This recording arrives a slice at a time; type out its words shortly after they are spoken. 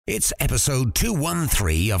It's episode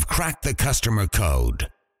 213 of Crack the Customer Code.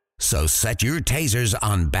 So set your tasers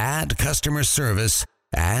on bad customer service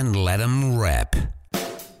and let them rip.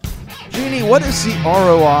 Jeannie, what is the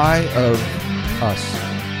ROI of us?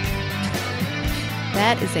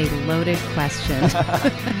 That is a loaded question.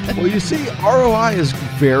 Well, you see, ROI is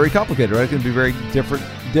very complicated, right? It can be very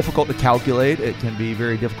difficult to calculate. It can be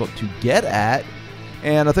very difficult to get at.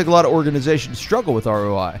 And I think a lot of organizations struggle with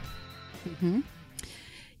ROI. Mm-hmm.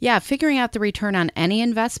 Yeah, figuring out the return on any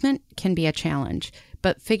investment can be a challenge.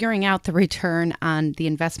 But figuring out the return on the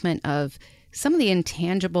investment of some of the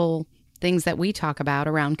intangible things that we talk about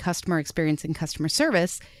around customer experience and customer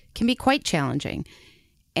service can be quite challenging.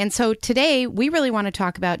 And so today, we really want to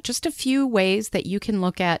talk about just a few ways that you can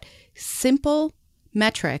look at simple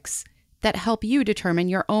metrics that help you determine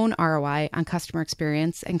your own ROI on customer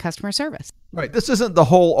experience and customer service. Right. This isn't the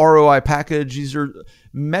whole ROI package. These are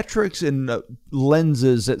metrics and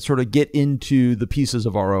lenses that sort of get into the pieces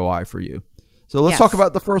of ROI for you. So let's talk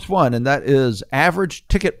about the first one, and that is average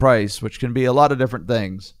ticket price, which can be a lot of different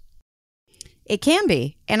things. It can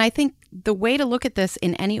be. And I think the way to look at this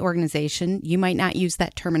in any organization, you might not use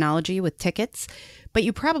that terminology with tickets, but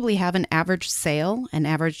you probably have an average sale, an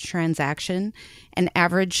average transaction, an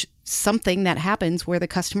average something that happens where the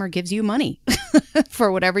customer gives you money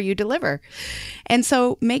for whatever you deliver. And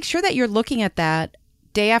so make sure that you're looking at that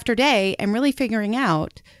day after day and really figuring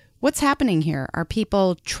out what's happening here. Are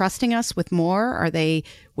people trusting us with more? Are they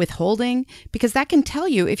withholding? Because that can tell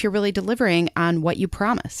you if you're really delivering on what you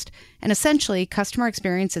promised. And essentially, customer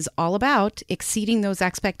experience is all about exceeding those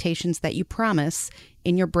expectations that you promise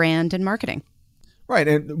in your brand and marketing. Right.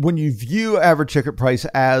 And when you view average ticket price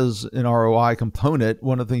as an ROI component,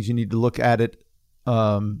 one of the things you need to look at it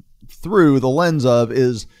through the lens of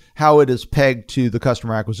is how it is pegged to the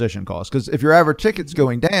customer acquisition cost. Because if your average ticket's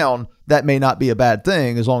going down, that may not be a bad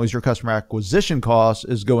thing as long as your customer acquisition cost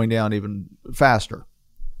is going down even faster.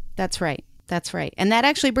 That's right. That's right. And that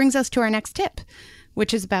actually brings us to our next tip,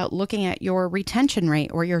 which is about looking at your retention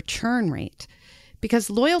rate or your churn rate. Because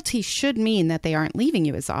loyalty should mean that they aren't leaving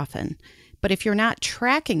you as often. But if you're not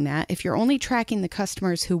tracking that, if you're only tracking the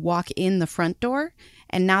customers who walk in the front door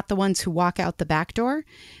and not the ones who walk out the back door,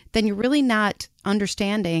 then you're really not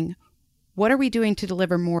understanding what are we doing to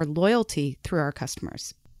deliver more loyalty through our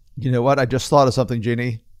customers. You know what? I just thought of something,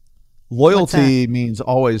 Jeannie. Loyalty means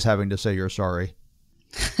always having to say you're sorry.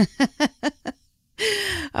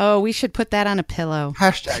 Oh, we should put that on a pillow.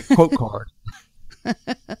 Hashtag quote card.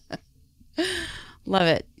 Love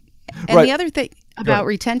it. And the other thing about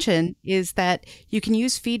retention is that you can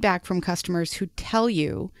use feedback from customers who tell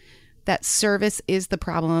you that service is the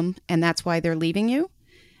problem and that's why they're leaving you.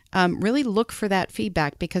 Really look for that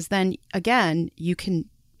feedback because then, again, you can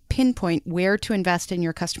pinpoint where to invest in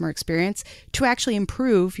your customer experience to actually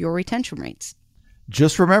improve your retention rates.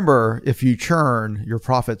 Just remember, if you churn, your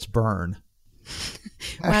profits burn.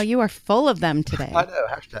 Wow, you are full of them today. I know.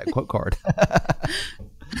 Hashtag quote card.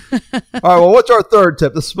 All right. Well, what's our third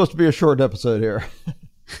tip? This is supposed to be a short episode here.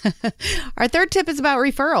 Our third tip is about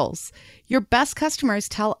referrals. Your best customers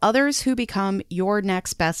tell others who become your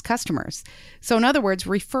next best customers. So in other words,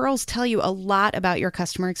 referrals tell you a lot about your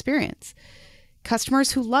customer experience.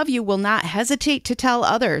 Customers who love you will not hesitate to tell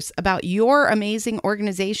others about your amazing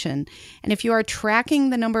organization. And if you are tracking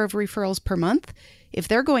the number of referrals per month, if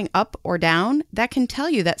they're going up or down, that can tell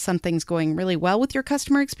you that something's going really well with your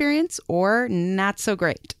customer experience or not so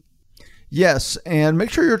great. Yes, and make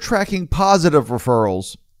sure you're tracking positive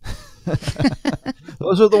referrals.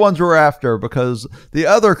 Those are the ones we're after because the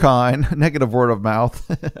other kind, negative word of mouth,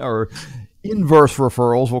 or inverse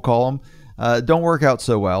referrals, we'll call them, don't work out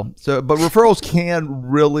so well. But referrals can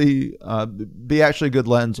really be actually a good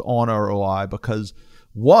lens on ROI because,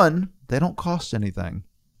 one, they don't cost anything.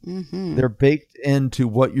 Mm-hmm. They're baked into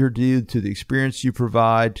what you do, to the experience you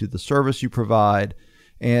provide, to the service you provide,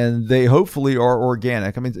 and they hopefully are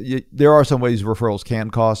organic. I mean, there are some ways referrals can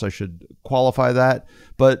cost. I should qualify that.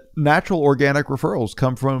 But natural organic referrals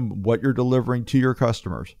come from what you're delivering to your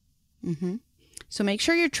customers. Mm-hmm. So make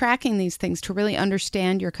sure you're tracking these things to really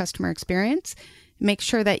understand your customer experience. Make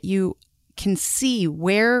sure that you can see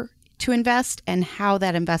where to invest and how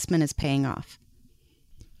that investment is paying off.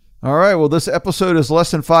 All right. Well, this episode is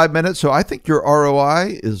less than 5 minutes, so I think your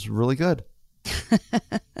ROI is really good.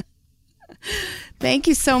 Thank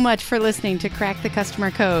you so much for listening to Crack the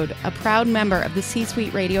Customer Code, a proud member of the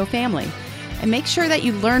C-Suite Radio family. And make sure that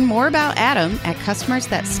you learn more about Adam at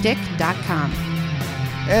customersthatstick.com.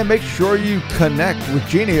 And make sure you connect with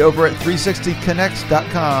Jeannie over at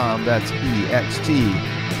 360connects.com. That's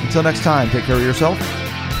EXT. Until next time, take care of yourself.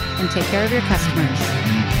 And take care of your customers.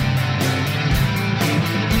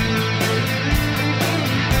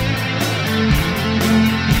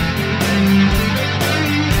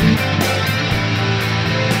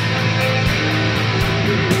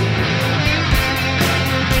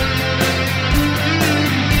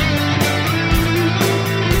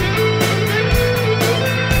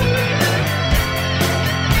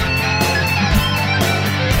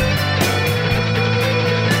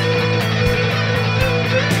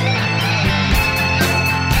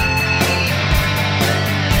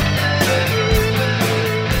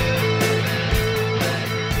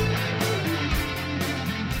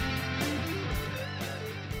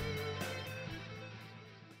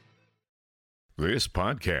 This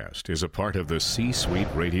podcast is a part of the C-Suite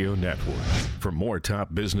Radio Network. For more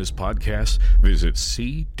top business podcasts, visit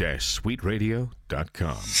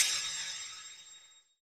c-suiteradio.com.